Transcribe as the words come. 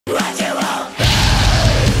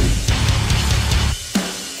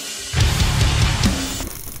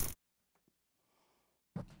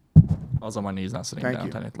I was on my knees, not sitting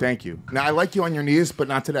down. Thank you. Now I like you on your knees, but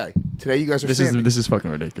not today. Today you guys are standing. This is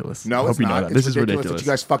fucking ridiculous. No, it's not. This is ridiculous. That you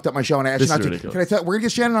guys fucked up my show and I asked you not to. Can I tell? We're gonna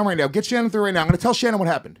get Shannon on right now. Get Shannon through right now. I'm gonna tell Shannon what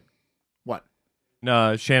happened. What?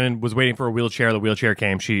 No, Shannon was waiting for a wheelchair. The wheelchair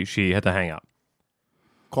came. She had to hang up.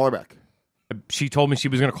 Call her back. She told me she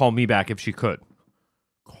was gonna call me back if she could.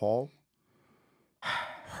 Call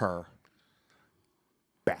her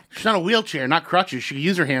back. She's not a wheelchair, not crutches. She can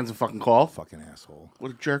use her hands and fucking call. Fucking asshole.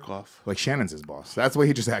 What a jerk off. Like Shannon's his boss. That's the way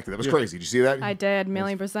he just acted. That was crazy. Did you see that? I did,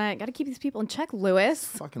 $1,000,000%. Got to keep these people in check, Lewis.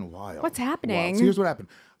 Fucking wild. What's happening? Wild. So here's what happened.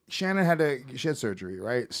 Shannon she had surgery,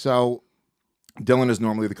 right? So Dylan is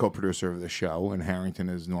normally the co-producer of the show, and Harrington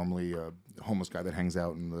is normally a homeless guy that hangs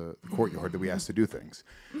out in the courtyard that we ask to do things.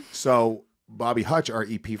 So Bobby Hutch, our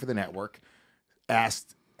EP for the network,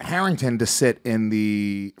 asked Harrington to sit in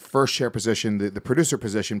the first chair position, the producer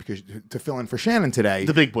position, because to fill in for Shannon today.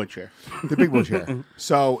 The big boy chair. The big boy chair.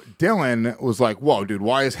 So Dylan was like, whoa, dude,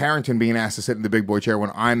 why is Harrington being asked to sit in the big boy chair when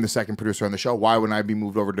I'm the second producer on the show? Why wouldn't I be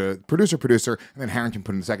moved over to producer, and then Harrington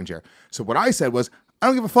put in the second chair? So what I said was, I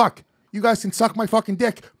don't give a fuck. You guys can suck my fucking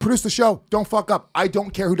dick. Produce the show. Don't fuck up. I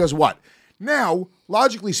don't care who does what. Now,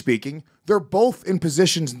 logically speaking, they're both in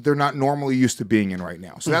positions they're not normally used to being in right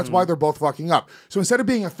now. So that's why they're both fucking up. So instead of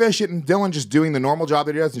being efficient and Dylan just doing the normal job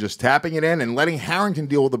that he does and just tapping it in and letting Harrington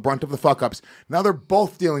deal with the brunt of the fuck-ups, now they're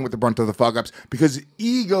both dealing with the brunt of the fuck-ups because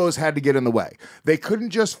egos had to get in the way. They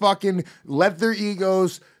couldn't just fucking let their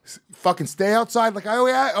egos fucking stay outside like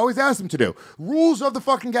I always ask them to do. Rules of the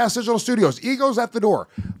fucking Gas Digital Studios. Egos at the door.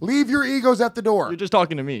 Leave your egos at the door. You're just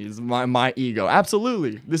talking to me. It's my ego.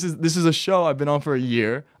 Absolutely. This is a show I've been on for a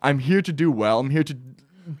year. I'm here to do well. I'm here to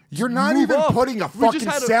You're not even putting a fucking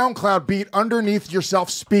SoundCloud beat underneath yourself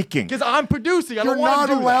speaking. Because I'm producing. I don't You're want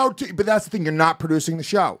not allowed to. But that's the thing. You're not producing the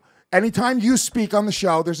show. Anytime you speak on the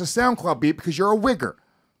show, there's a SoundCloud beat because you're a wigger.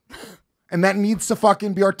 And that needs to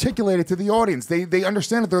fucking be articulated to the audience. They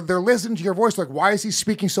understand it. They're listening to your voice like, why is he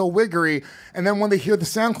speaking so wiggery? And then when they hear the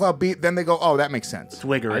SoundCloud beat, then they go, oh, that makes sense. It's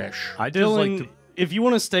wiggerish. I just like to... if you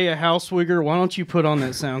want to stay a house wigger, why don't you put on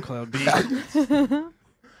that SoundCloud beat?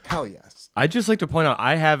 Hell yes. I'd just like to point out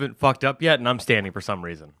I haven't fucked up yet, and I'm standing for some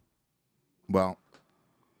reason. Well,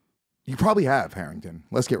 you probably have, Harrington.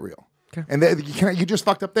 Let's get real. Okay. And you just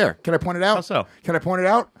fucked up there. Can I point it out? How so? Can I point it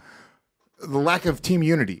out? The lack of team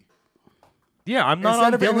unity. Yeah, I'm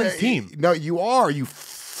not on Dylan's team. No, you are.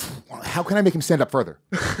 How can I make him stand up further?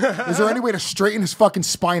 Is there any way to straighten his fucking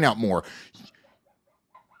spine out more?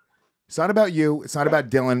 It's not about you. It's not about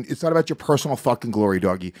Dylan. It's not about your personal fucking glory,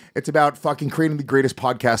 doggy. It's about fucking creating the greatest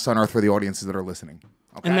podcast on earth for the audiences that are listening.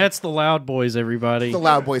 Okay? And that's the Loud Boys, everybody. It's the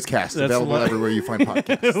Loud Boys cast. That's available everywhere you find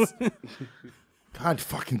podcasts. God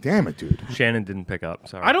fucking damn it, dude. Shannon didn't pick up.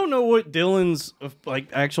 Sorry. I don't know what Dylan's like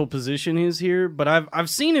actual position is here, but I've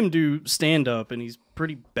seen him do stand up, and he's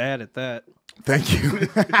pretty bad at that. Thank you.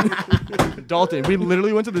 Dalton, we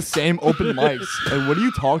literally went to the same open mics. Like, what are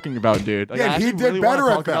you talking about, dude? Like, yeah, he did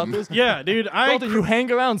better at them. Yeah, dude. Dalton, you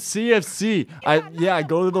hang around CFC. I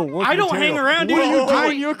go to the work. I don't hang around, dude. What are you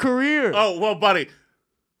doing in your career? Oh, well, buddy.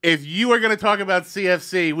 If you are going to talk about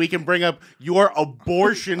CFC, we can bring up your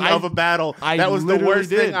abortion of a battle. That was the worst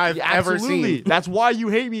thing I've ever seen. That's why you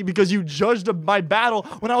hate me, because you judged my battle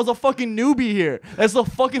when I was a fucking newbie here. That's the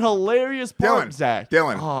fucking hilarious part, Zach.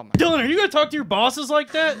 Dylan, Dylan, are you going to talk to your bosses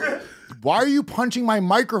like that? Why are you punching my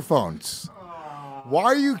microphones? Why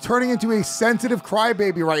are you turning into a sensitive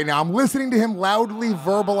crybaby right now? I'm listening to him loudly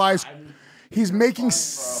verbalize. He's making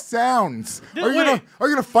sounds. Are you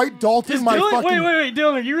gonna fight Dalton? Wait,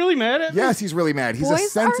 Dylan, are you really mad at me? Yes, he's really mad. He's Boys a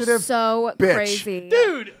sensitive are so bitch. crazy.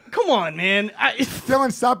 Dude, come on, man.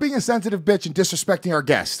 Dylan, stop being a sensitive bitch and disrespecting our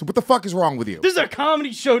guest. What the fuck is wrong with you? This is a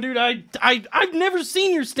comedy show, dude. I've never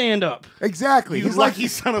seen your stand up. Exactly. He's lucky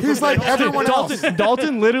son of a He's like bitch. everyone else.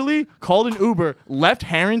 Dalton literally called an Uber, left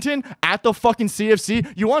Harrington at the fucking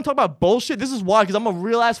CFC. You want to talk about bullshit? This is why, because I'm a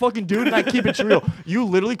real ass fucking dude and I keep it real. You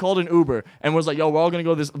literally called an Uber and was like, yo, we're all gonna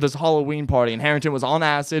go to this Halloween party, and Harrington was on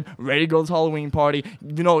acid, ready to go to this Halloween party.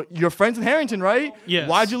 You know, you're friends with Harrington, right? Yes.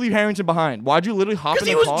 Why'd you leave Harrington behind? Why'd you literally hop in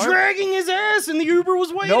the car? Because he was dragging his ass and the Uber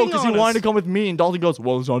was waiting No, because he on wanted us. to come with me, and Dalton goes,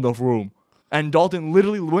 well, there's not enough room. And Dalton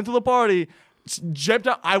literally went to the party, jumped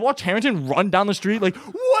out. I watched Harrington run down the street like,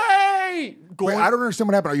 wait! Wait, I don't understand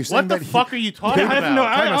what happened. Are you saying What the fuck are you talking about?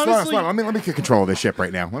 honestly... Let me get control of this ship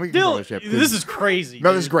right now. Let me get control of this ship. This is crazy.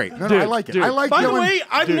 No, this is great. No, I like it. Dude. I like By Dylan. the way,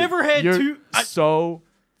 I've never had You're two... so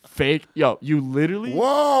fake. Yo, you literally...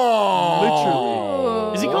 Whoa!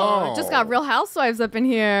 Literally. Is he Oh, just got Real Housewives up in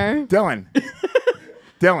here. Dylan.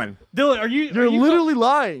 Dylan. Dylan, are you? You're literally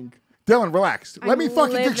lying. Dylan, relax. Let me I'm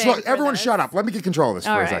fucking get living control. for Everyone this. shut up. Let me get control of this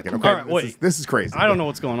All for a right. second. Okay. All right, wait. This is crazy. I don't know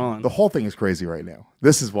what's going on. The whole thing is crazy right now.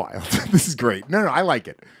 This is wild. This is great. No, I like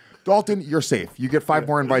it. Dalton, you're safe. You get 5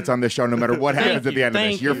 more invites on this show no matter what happens at the end of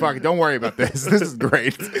this. You're fucking, don't worry about this. This is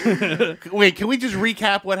great. Wait, can we just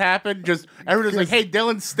recap what happened? Just everyone's like, "Hey,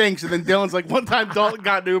 Dylan stinks," and then Dylan's like, "One time Dalton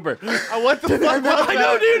got an Uber." What the fuck? I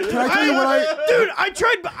know, dude. Can I tell you what Dude, I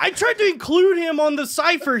tried to include him on the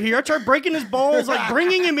cipher here. I tried breaking his balls, like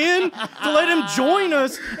bringing him in to let him join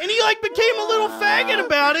us, and he like became a little faggot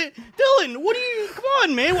about it. Dylan, what are you? Come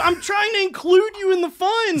on, man. I'm trying to include you in the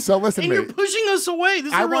fun. So listen and to you're me. pushing us away.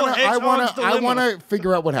 This is a real hedgehog's I dilemma. want to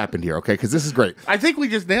figure out what happened here, okay? Because this is great. I think we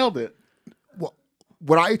just nailed it. Well,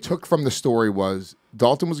 what I took from the story was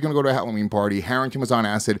Dalton was going to go to a Halloween party. Harrington was on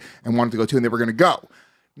acid and wanted to go too, and they were going to go.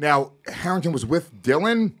 Now, Harrington was with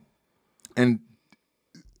Dylan, and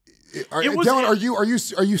Dylan,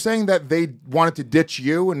 are you saying that they wanted to ditch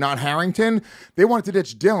you and not Harrington? They wanted to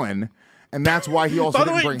ditch Dylan. And that's why he also By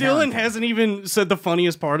the didn't way, bring Dylan Harrington. hasn't even said the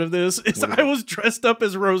funniest part of this. Is I was dressed up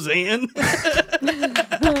as Roseanne.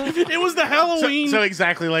 It was the Halloween. So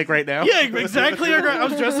exactly like right now. Yeah, exactly. I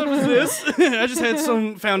was dressed up as this. I just had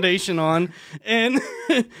some foundation on, and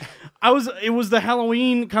it was the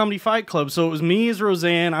Halloween Comedy Fight Club. So it was me as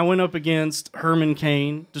Roseanne. I went up against Herman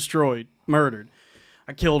Cain, destroyed, murdered.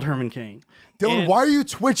 I killed Herman Cain. Dylan, And- why are you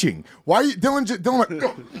twitching? Why are you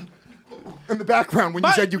Dylan? In the background when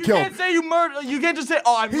you said you killed. You can't say you murdered. You can't just say,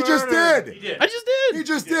 "Oh, I murdered." He just did. I just did. He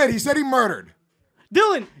just did. He said he murdered.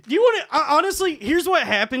 Dylan, do you want to honestly? Here's what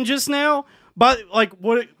happened just now. But like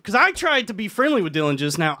what? Because I tried to be friendly with Dylan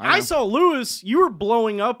just now. I saw Lewis. You were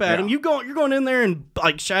blowing up at him. You're going in there and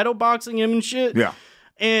like shadow boxing him and shit. Yeah.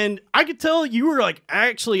 And I could tell you were like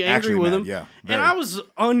actually angry with mad, him. yeah, And very. I was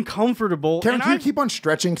uncomfortable. Karen, and can you keep on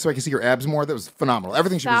stretching so I can see your abs more? That was phenomenal.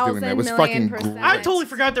 Everything she was doing there was fucking great. I totally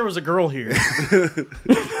forgot there was a girl here. Boys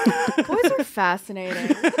are fascinating.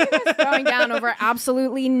 Look at you guys throwing down over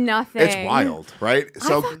absolutely nothing. It's wild, right?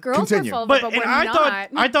 So I thought girls continue. were full of But it, but and we're I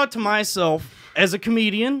not. thought to myself, as a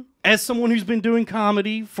comedian, as someone who's been doing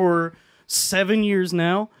comedy for 7 years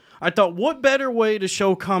now, I thought, what better way to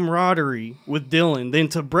show camaraderie with Dylan than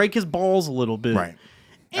to break his balls a little bit? Right.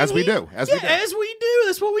 And As we do. As we do.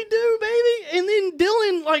 That's what we do, baby. And then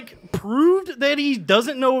Dylan, like, proved that he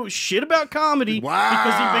doesn't know shit about comedy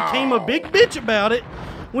because he became a big bitch about it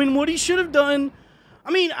when what he should have done...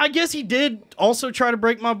 I mean, I guess he did also try to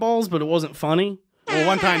break my balls, but it wasn't funny. Well,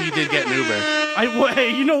 one time you did get an Uber.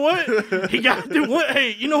 Hey, you know what? He got to what?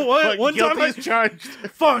 Hey, you know what? One time Guilty as charged.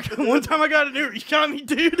 fuck. One time I got an Uber. You got me,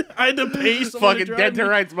 dude. I had to pay someone Fucking to dead to drive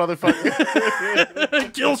rights, motherfucker. me.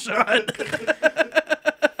 Kill shot.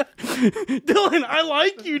 Dylan, I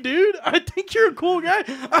like you, dude. I think you're a cool guy.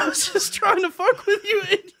 I was just trying to fuck with you.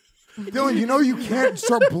 Dylan, you know you can't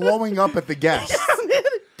start blowing up at the guests.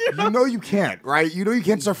 You know you can't, right? You know you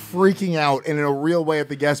can't start freaking out in a real way at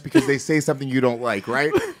the guests because they say something you don't like,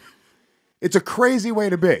 right? It's a crazy way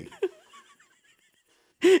to be.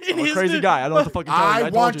 I'm a crazy guy. I don't know what to fucking tell you. I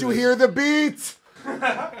want to hear the beat.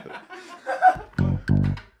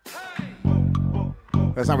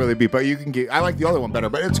 That's not really a beat, but you can get. I like the other one better,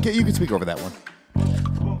 but it's you can speak over that one.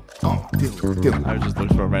 Oh, Dylan. I was just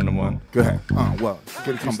looking for a random one. Go ahead. Oh, well,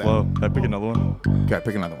 good come back. Slow. Can I pick another one? Okay,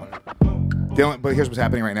 pick another one. Dylan, but here's what's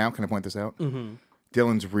happening right now. Can I point this out? Mm-hmm.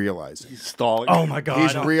 Dylan's realizing. He's stalling. Oh my god.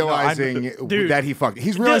 He's realizing that he fucked.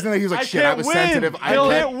 He's realizing that he was like, shit, I was sensitive. I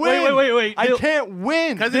can't win. Wait. I can't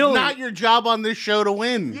win. Because it's not your job on this show to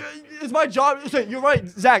win. It's my job. Listen, you're right,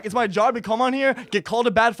 Zach. It's my job to come on here, get called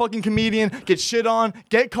a bad fucking comedian, get shit on,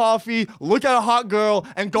 get coffee, look at a hot girl,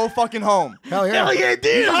 and go fucking home. Hell yeah.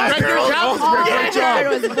 dude. Hot girl. All I Great job.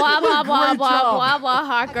 heard was blah, blah, blah, Great blah, job. blah, blah,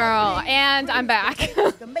 hot girl. And I'm back.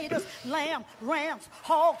 Tomatoes, lamb, rams,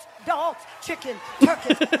 hogs, dogs, chicken,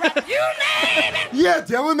 turkeys, rat, you name it! Yeah,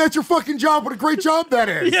 Dylan, that's your fucking job. What a great job that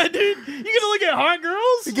is. Yeah, dude. You gonna look at hot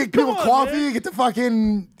girls? You get people Come on, coffee, man. you get the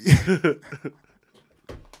fucking...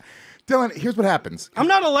 Dylan, here's what happens. I'm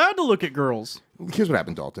not allowed to look at girls. Here's what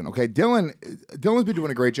happened, Dalton. Okay, Dylan's been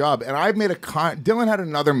doing a great job, and I've made Dylan had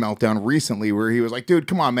another meltdown recently where he was like, "Dude,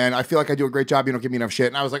 come on, man. I feel like I do a great job. You don't give me enough shit."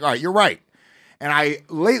 And I was like, "All right, you're right." And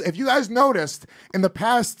if you guys noticed in the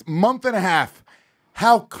past month and a half,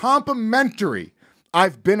 how complimentary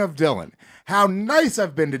I've been of Dylan. How nice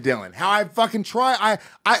I've been to Dylan. How I fucking try.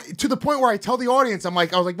 I to the point where I tell the audience, I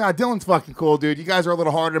was like, nah, Dylan's fucking cool, dude. You guys are a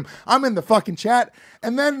little hard on him. I'm in the fucking chat.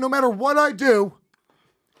 And then no matter what I do,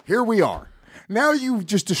 here we are. Now you've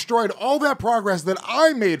just destroyed all that progress that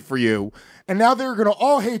I made for you, and now they're going to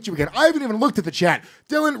all hate you again. I haven't even looked at the chat.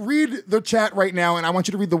 Dylan, read the chat right now, and I want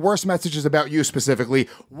you to read the worst messages about you specifically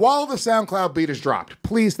while the SoundCloud beat is dropped.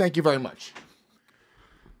 Please, thank you very much.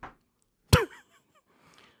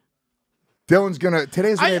 Dylan's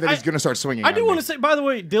today's the day that he's gonna start swinging. I do want to say, by the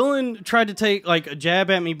way, Dylan tried to take like a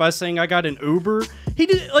jab at me by saying I got an Uber. He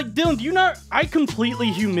did, like, Dylan, do you not? I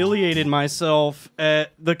completely humiliated myself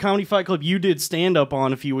at the Comedy Fight Club you did stand up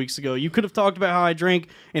on a few weeks ago. You could have talked about how I drank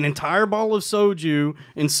an entire bottle of soju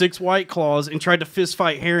and 6 White Claws and tried to fist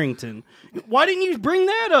fight Harrington. Why didn't you bring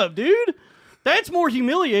that up, dude? That's more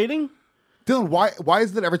humiliating. Dylan, why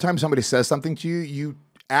is it every time somebody says something to you, you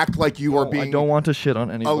act like you are being... I don't want to shit on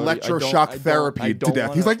anybody. Electroshock therapy to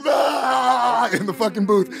death. He's like, ah! In the fucking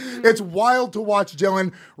booth. It's wild to watch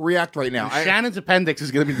Dylan react right now. Shannon's appendix is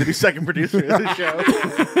going to be the new second producer of the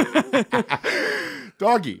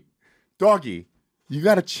show. Doggy, you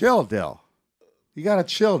got to chill, Dill. You got to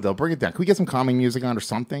chill, Dill. Bring it down. Can we get some calming music on or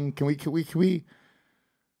something? Can we?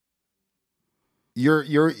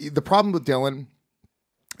 The problem with Dylan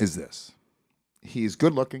is this. He's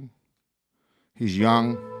good looking. He's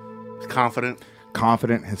young. He's confident.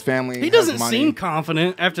 His family. He doesn't has money. seem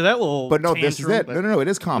confident after that little. But no, tantrum, this is it. No, it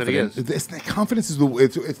is confident. Confidence is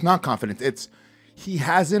it's not confidence. He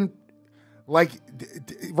hasn't right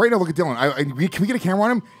now. Look at Dylan. Can we get a camera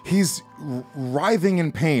on him? He's writhing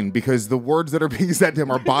in pain because the words that are being said to him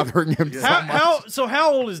are bothering him so much. So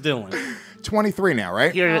how old is Dylan? 23 now,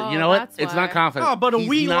 right? Here, you know what? It's not confident. Oh, but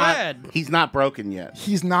he's lad. He's not broken yet.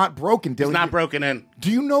 He's not broken, Dylan. He's not broken in. Do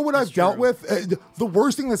you know what I've dealt with? The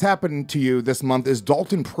worst thing that's happened to you this month is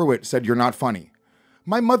Dalton Pruit said you're not funny.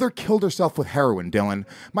 My mother killed herself with heroin, Dylan.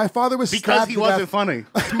 My father was because stabbed he to wasn't death. funny.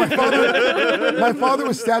 My father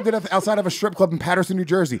was stabbed to death outside of a strip club in Patterson, New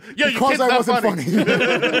Jersey. Yeah, because I wasn't funny.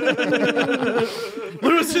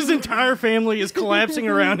 Lewis's entire family is collapsing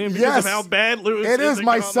around him because of how bad Lewis is. It is. at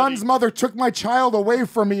My comedy. son's mother took my child away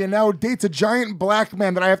from me and now dates a giant black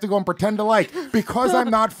man that I have to go and pretend to like because I'm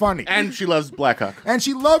not funny. And she loves Blackhawk. And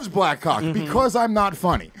she loves Blackhawk because I'm not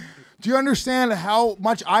funny. Do you understand how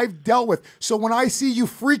much I've dealt with? So when I see you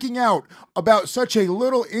freaking out about such a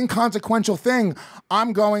little inconsequential thing,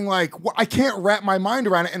 I'm going like, I can't wrap my mind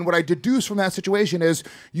around it. And what I deduce from that situation is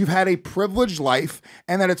you've had a privileged life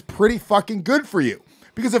and that it's pretty fucking good for you.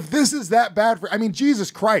 Because if this is that bad for, I mean, Jesus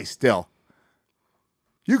Christ, Dill.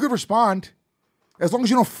 You could respond. As long as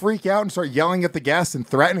you don't freak out and start yelling at the guests and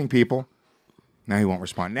threatening people. Now he won't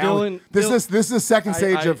respond. Now this is the second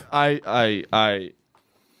stage of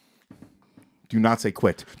do not say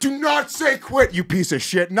quit. Do not say quit, you piece of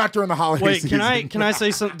shit. Not during the holiday season. Wait, can I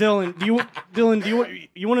say something? Dylan, do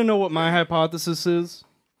you want to know what my hypothesis is?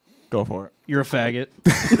 Go for it. You're a faggot.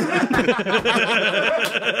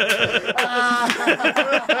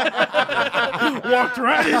 Walked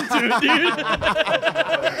right into it, dude.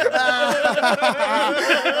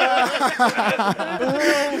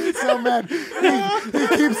 So mad. He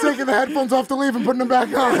keeps taking the headphones off to leave and putting them back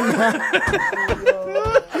on.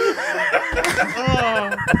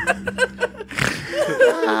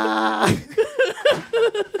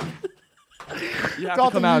 You have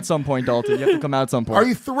to come out at some point, Dalton. You have to come out at some point. Are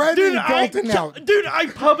you threatening Dalton now? Dude, I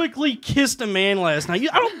publicly kissed a man last night.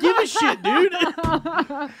 I don't give a shit, dude.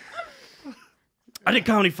 I did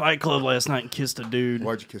Comedy Fight Club last night and kissed a dude.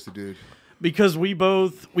 Why'd you kiss a dude? Because we Why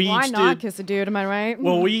each not did, kiss a dude? Am I right?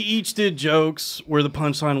 Well, we each did jokes where the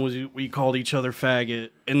punchline was we called each other faggot,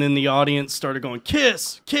 and then the audience started going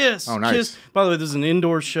kiss, kiss, oh, nice. kiss. By the way, this is an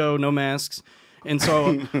indoor show, no masks, and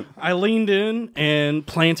so I leaned in and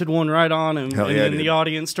planted one right on him, Hell and yeah, then dude. the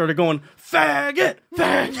audience started going faggot,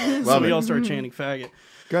 faggot. So we all started chanting faggot.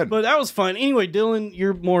 Good. But that was fun. Anyway, Dylan,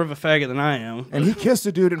 you're more of a faggot than I am. And he kissed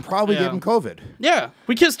a dude and probably Yeah. gave him COVID. Yeah,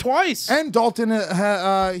 we kissed twice. And Dalton,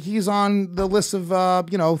 he's on the list of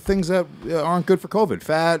things that aren't good for COVID.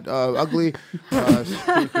 Fat, ugly. I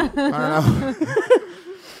don't know.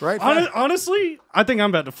 Right? Honestly, I think I'm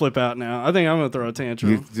about to flip out now. I think I'm going to throw a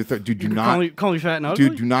tantrum. Dude, do not. Call me fat and ugly?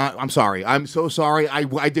 Dude, do not. I'm sorry. I'm so sorry.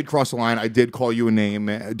 I did cross the line. I did call you a name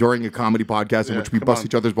during a comedy podcast in which we bust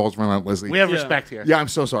each other's balls relentlessly. We have respect here. Yeah, I'm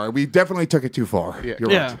so sorry. We definitely took it too far. Yeah. You're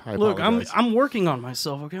right. I Look, apologize. I'm working on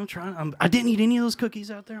myself. Okay, I'm trying. I didn't eat any of those cookies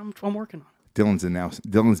out there. I'm working on it.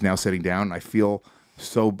 Dylan's now sitting down. I feel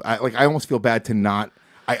so. I almost feel bad to not.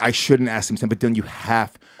 I shouldn't ask him to, but Dylan, you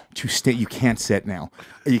have to stay. You can't sit now.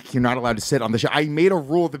 You're not allowed to sit on the show. I made a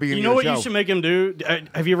rule at the beginning You know of what the show. you should make him do?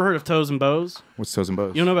 Have you ever heard of Toes and Bows? What's Toes and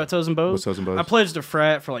Bows? You don't know about Toes and Bows? What's Toes and Bows? I pledged a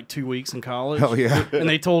frat for like 2 weeks in college. Hell yeah. And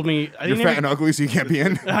they told me You're fat and ugly, so you can't be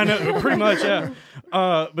in. I know, pretty much, yeah.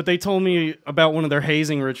 But they told me about one of their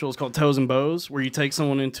hazing rituals called toes and bows, where you take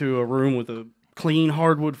someone into a room with a clean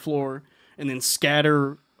hardwood floor and then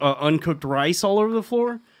scatter uncooked rice all over the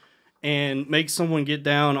floor and make someone get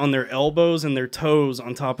down on their elbows and their toes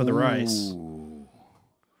on top of the rice.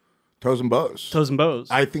 Toes and bows. Toes and bows.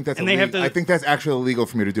 I think that's I think that's actually illegal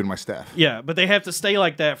for me to do to my staff. Yeah, but they have to stay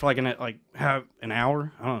like that for like an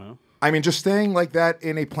hour. I don't know. I mean, just staying like that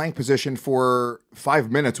in a plank position for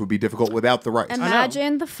 5 minutes would be difficult without the rice.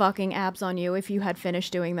 Imagine the fucking abs on you if you had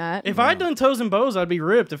finished doing that. If I'd done toes and bows, I'd be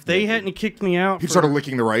ripped. If they hadn't kicked me out, he started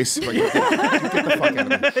licking the rice. Like, get the fuck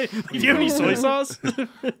out of me. Do you have any soy sauce?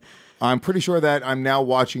 I'm pretty sure that I'm now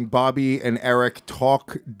watching Bobby and Eric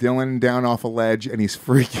talk Dylan down off a ledge, and he's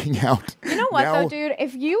freaking out. You know what, though, dude?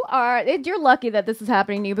 If you are, you're lucky that this is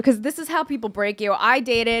happening to you because this is how people break you. I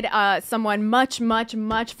dated someone much, much,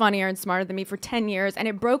 much funnier and smarter than me for 10 years, and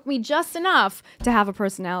it broke me just enough to have a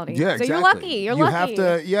personality. Yeah, so exactly. you're lucky. You're lucky. You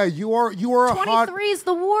have to. Yeah, you are a 23 is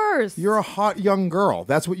the worst. You're a hot young girl.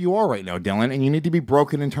 That's what you are right now, Dylan, and you need to be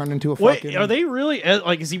broken and turned into a fucking. Wait, are they really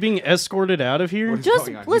like? Is he being escorted out of here? Just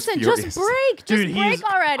listen. Just break. Dude, break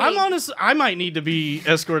already. I'm honest. I might need to be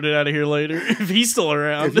escorted out of here later if he's still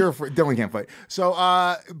around. If you're Dylan can't fight. So,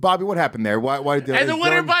 Bobby, what happened there? Why did and the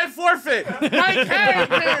winner by forfeit, Mike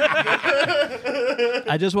Harrington.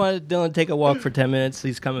 I just wanted Dylan to take a walk for 10 minutes.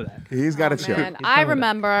 He's coming back. He's got a chill. I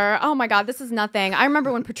remember. Oh my God, this is nothing. I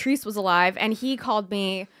remember when Patrice was alive, and he called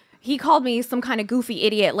me some kind of goofy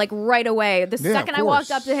idiot, like right away. The second I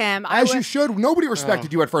walked up to him, you should. Nobody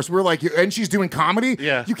respected you at first. We were like, and she's doing comedy.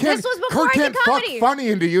 Yeah, you can't. This was before Kurt I can't did comedy. fuck funny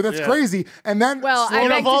into you. That's crazy. And then, I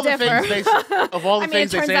beg to differ. Of all the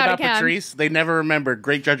things they say about it Patrice, they never remembered.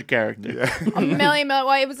 Great judge of character. Yeah. A million.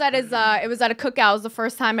 Well, it was at his. It was at a cookout. It was the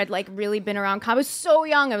first time I'd like really been around comedy. I was so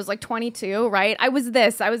young. I was like 22, right? I was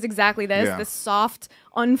exactly this. Yeah. This soft,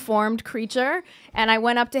 unformed creature. And I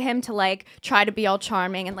went up to him to like try to be all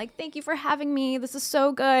charming and like, thank you for having me. This is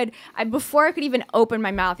so good. Before I could even open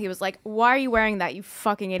my mouth, he was like, why are you wearing that, you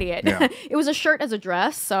fucking idiot? Yeah. It was a shirt as a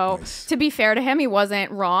dress. So to be fair to him, he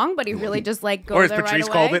wasn't wrong, but he really just like goes there right away. Or as Patrice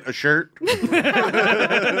called it, a shirt. And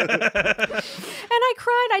I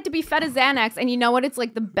cried. I had to be fed a Xanax. And you know what? It's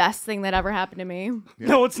like the best thing that ever happened to me. Yeah.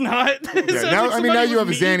 No, it's not. Now you have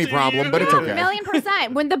a Xanny problem, but it's okay.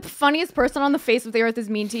 1,000,000%. When the funniest person on the face of the earth is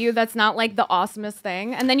mean to you, that's not like the awesomest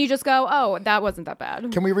thing. And then you just go, oh, that wasn't that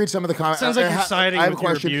bad. Can we read some of the comments? Sounds like you're siding I have a with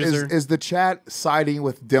your question. abuser. Is the chat siding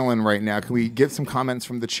with Dylan right now? Can we get some comments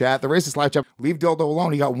from the chat? The racist live chat. Leave Dildo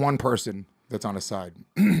alone. He got one person that's on his side.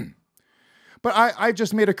 But I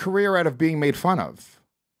just made a career out of being made fun of.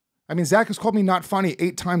 I mean, Zach has called me not funny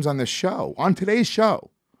 8 times on this show, on today's show.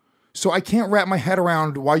 So I can't wrap my head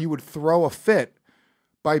around why you would throw a fit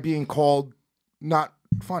by being called not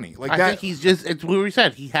funny. Like I think he's just, it's what we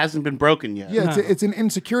said, he hasn't been broken yet. Yeah, it's an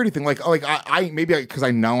insecurity thing. Like I maybe because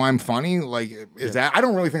I know I'm funny. Like that I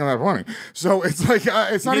don't really think I'm that funny. So it's like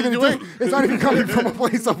it's not even coming from a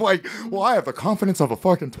place of like, well, I have the confidence of a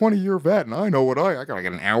fucking 20-year vet, and I know what I gotta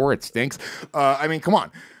get an hour. It stinks. I mean, come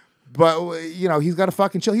on. But, you know, he's got to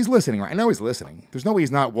fucking chill. He's listening, right? I know he's listening. There's no way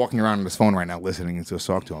he's not walking around on his phone right now listening to us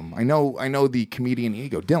talk to him. I know the comedian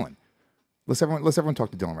ego. Dylan. Let's everyone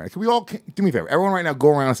talk to Dylan right now. Can we all, do me a favor, everyone right now go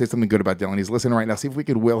around and say something good about Dylan. He's listening right now. See if we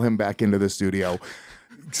could will him back into the studio.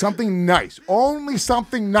 Something nice. Only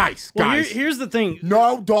something nice, guys. Well, here's the thing.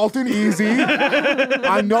 No, Dalton, easy.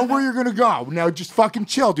 I know where you're going to go. Now, just fucking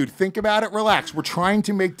chill, dude. Think about it. Relax. We're trying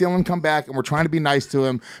to make Dylan come back, and we're trying to be nice to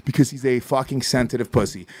him because he's a fucking sensitive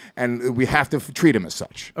pussy, and we have to treat him as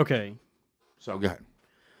such. Okay. So, go ahead.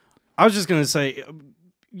 I was just going to say,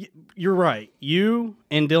 you're right. You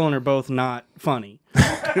and Dylan are both not funny.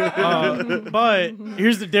 But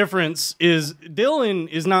here's the difference is Dylan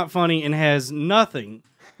is not funny and has nothing,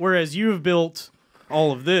 whereas you have built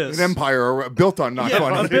all of this. An empire built on not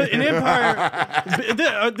funny. An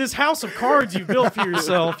empire. This house of cards you built for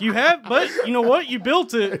yourself. You have, but you know what? You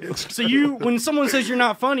built it. So when someone says you're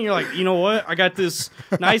not funny, you're like, you know what? I got this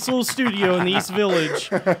nice little studio in the East Village.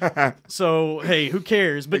 So, hey, who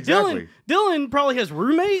cares? But exactly. Dylan probably has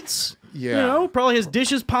roommates. Yeah. You know, probably has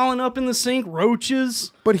dishes piling up in the sink,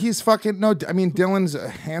 roaches. But he's fucking, no, I mean, Dylan's a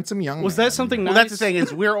handsome young Was man. that something nice? Well, that's the thing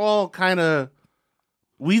is we're all kind of,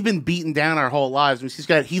 we've been beaten down our whole lives.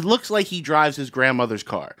 He looks like he drives his grandmother's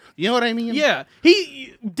car. You know what I mean? Yeah.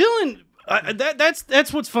 Dylan,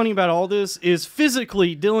 that's what's funny about all this is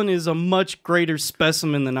physically, Dylan is a much greater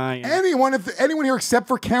specimen than I am. Anyone here except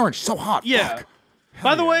for Keren. She's so hot. Yeah. Fuck.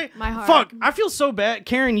 By the way, my heart. fuck, I feel so bad.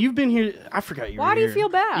 Keren, you've been here. I forgot you were here. Why do you feel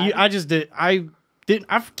bad? I just did. I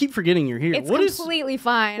keep forgetting you're here. It's completely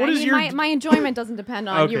fine. What is your... my enjoyment doesn't depend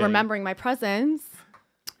on you remembering my presence.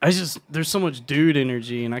 there's so much dude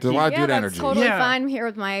energy, and I There's a can't. lot of Yeah, dude that's energy. totally Yeah. fine. I'm here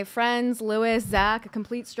with my friends, Lewis, Zach, a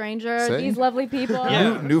complete stranger. See? These lovely people.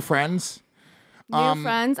 Yeah. New friends. New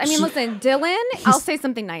friends. I mean, listen, Dylan, I'll say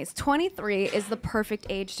something nice. 23 is the perfect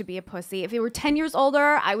age to be a pussy. If he were 10 years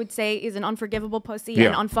older, I would say he's an unforgivable pussy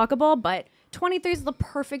and unfuckable, but 23 is the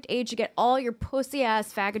perfect age to get all your pussy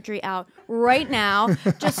ass faggotry out right now.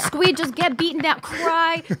 Just squeeze, just get beaten down,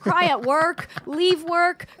 cry at work, leave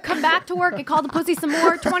work, come back to work, and call the pussy some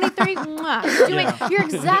more. 23, mwah, you're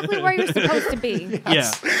exactly where you're supposed to be.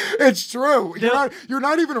 Yeah. It's true. You're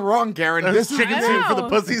not even wrong, Karen. This is Chicken soup for the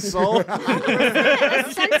pussy soul.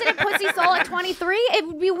 A sensitive pussy soul at 23. It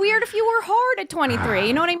would be weird if you were hard at 23.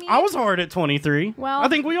 You know what I mean? I was hard at 23. Well, I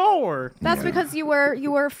think we all were. That's because you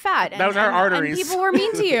were fat. That was our arteries. And people were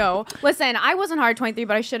mean to you. Listen, I wasn't hard at 23,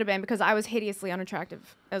 but I should have been because I was hideously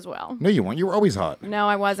unattractive as well. No, you weren't. You were always hot. No,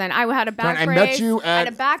 I wasn't. I had a back Karen, brace. I met you I had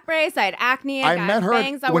at- a back brace. I had acne. I got met her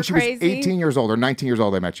bangs that when were she was crazy. 18 years old or 19 years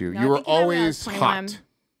old. I met you. No, You I were think you met me when I was always 21. hot.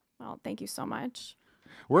 Well, thank you so much.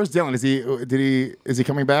 Where's Dylan? Is he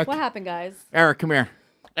coming back? What happened, guys? Eric, come here.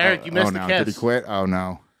 Eric, you missed the no. kiss. Did he quit? Oh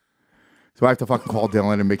no. So I have to fucking call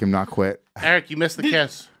Dylan and make him not quit. Eric, you missed the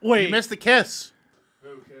kiss. Wait. You missed the kiss.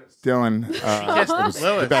 Dylan, Kissed it was the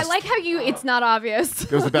Lewis. I best. like how it's not obvious.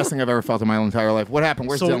 It was the best thing I've ever felt in my entire life. What happened?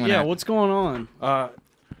 Where's So Dylan yeah, at? what's going on?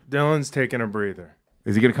 Dylan's taking a breather.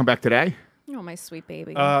 Is he gonna come back today? Oh, my sweet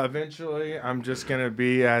baby. Eventually, I'm just gonna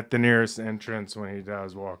be at the nearest entrance when he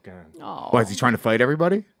does walk in. Oh. Why is he trying to fight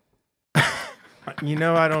everybody? You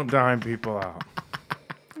know, I don't dime people out,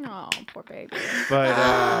 Oh, poor baby.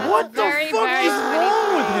 but What the Very, fuck very is sweet.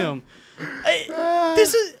 wrong with him?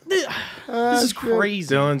 This is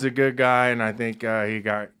crazy. Dylan's a good guy, and I think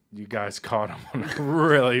you guys caught him on a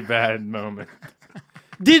really bad moment.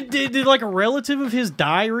 Did like a relative of his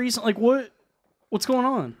die recently? Like what's going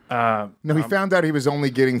on? No, he found out he was only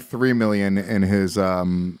getting $3 million in his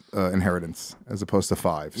inheritance as opposed to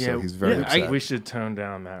 $5 million. So he's very upset. We should tone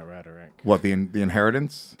down that rhetoric. What the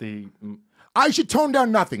inheritance? The I should tone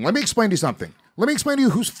down nothing. Let me explain to you something. Let me explain to you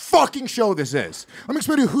whose fucking show this is. Let me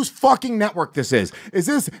explain to you whose fucking network this is. Is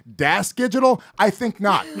this Das Digital? I think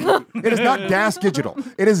not. It is not Das Digital.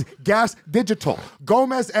 It is Gas Digital.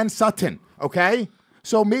 Gomez and Sutton, okay?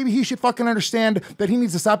 So maybe he should fucking understand that he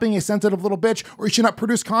needs to stop being a sensitive little bitch, or he should not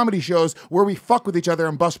produce comedy shows where we fuck with each other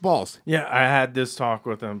and bust balls. Yeah, I had this talk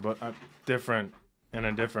with him, but in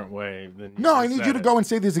a different way than No, I need you to go and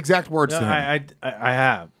say these exact words to him. I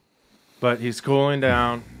have, but he's cooling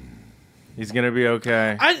down. He's gonna be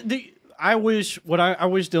okay. I wish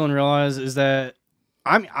Dylan realized is that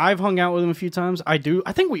I've hung out with him a few times. I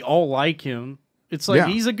think we all like him. It's like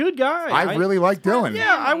he's a good guy. I really like Dylan.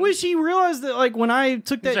 Yeah, I wish he realized that. Like when I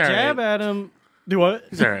took that jab at him. Do what?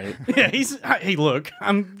 He's all right. Yeah, hey, look,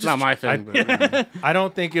 I'm just, Not my thing. But, I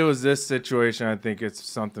don't think it was this situation. I think it's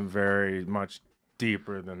something very much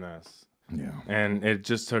deeper than this. Yeah. And it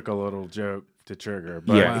just took a little joke to trigger.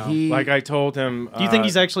 But Yeah, like I told him. Do you think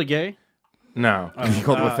he's actually gay? No. He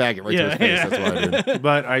called him a faggot right to his face. That's what I did.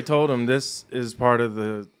 But I told him this is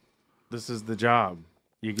this is the job.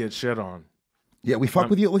 You get shit on. Yeah, we fuck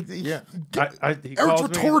with you. Like, Yeah. He Eric's calls me-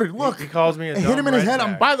 retorted. Look, he calls me a I hit him in his head.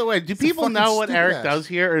 dumb redneck. by the way, do people fucking know what stupid Eric ass. does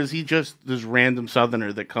here, or is he just this random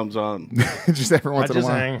Southerner that comes on? just every I once in a just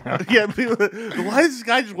while. hang out. Yeah. Why is this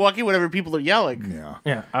guy just walking whenever people are yelling? Yeah.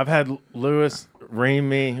 Yeah, I've had Lewis ream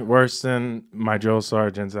me worse than my drill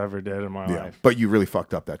sergeants ever did in my Yeah. life. But you really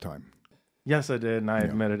fucked up that time. Yes, I did, and I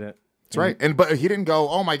admitted it. That's right. But he didn't go,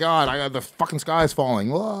 oh my God, the fucking sky is falling.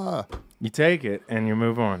 Whoa. You take it and you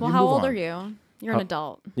move on. Well, You how move old on. are you? You're an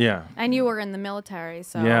adult. Yeah. And you were in the military,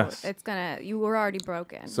 so Yes. you were already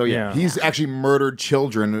broken. So yeah, Yeah. he's actually murdered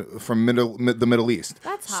children from the Middle East.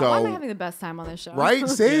 That's hot. So, Why am I having the best time on this show? right?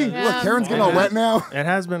 See? Yeah. Look, Karen's getting all wet now. It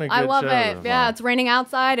has been a good I love show it. so Yeah, far. it's raining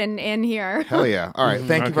outside and in here. Hell yeah. All right.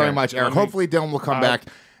 Thank you very Okay. much, Eric. Hopefully Dylan will come back.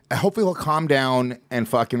 Hopefully he'll calm down and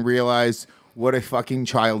fucking realize what a fucking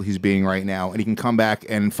child he's being right now. And he can come back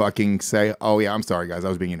and fucking say, oh yeah, I'm sorry guys, I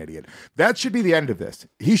was being an idiot. That should be the end of this.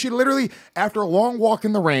 He should literally, after a long walk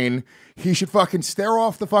in the rain, he should fucking stare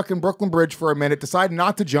off the fucking Brooklyn Bridge for a minute, decide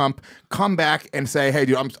not to jump, come back and say, hey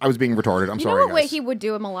dude, I was being retarded. I'm You sorry know what way guys. he would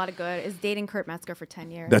do him a lot of good is dating Kurt Metzger for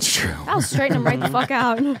 10 years. That's true. That'll straighten him right the fuck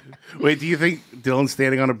out. Wait, do you think Dylan's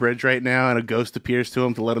standing on a bridge right now and a ghost appears to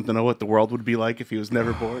him to let him to know what the world would be like if he was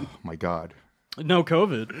never born? Oh my God. No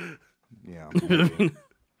COVID. Yeah.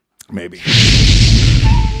 Maybe.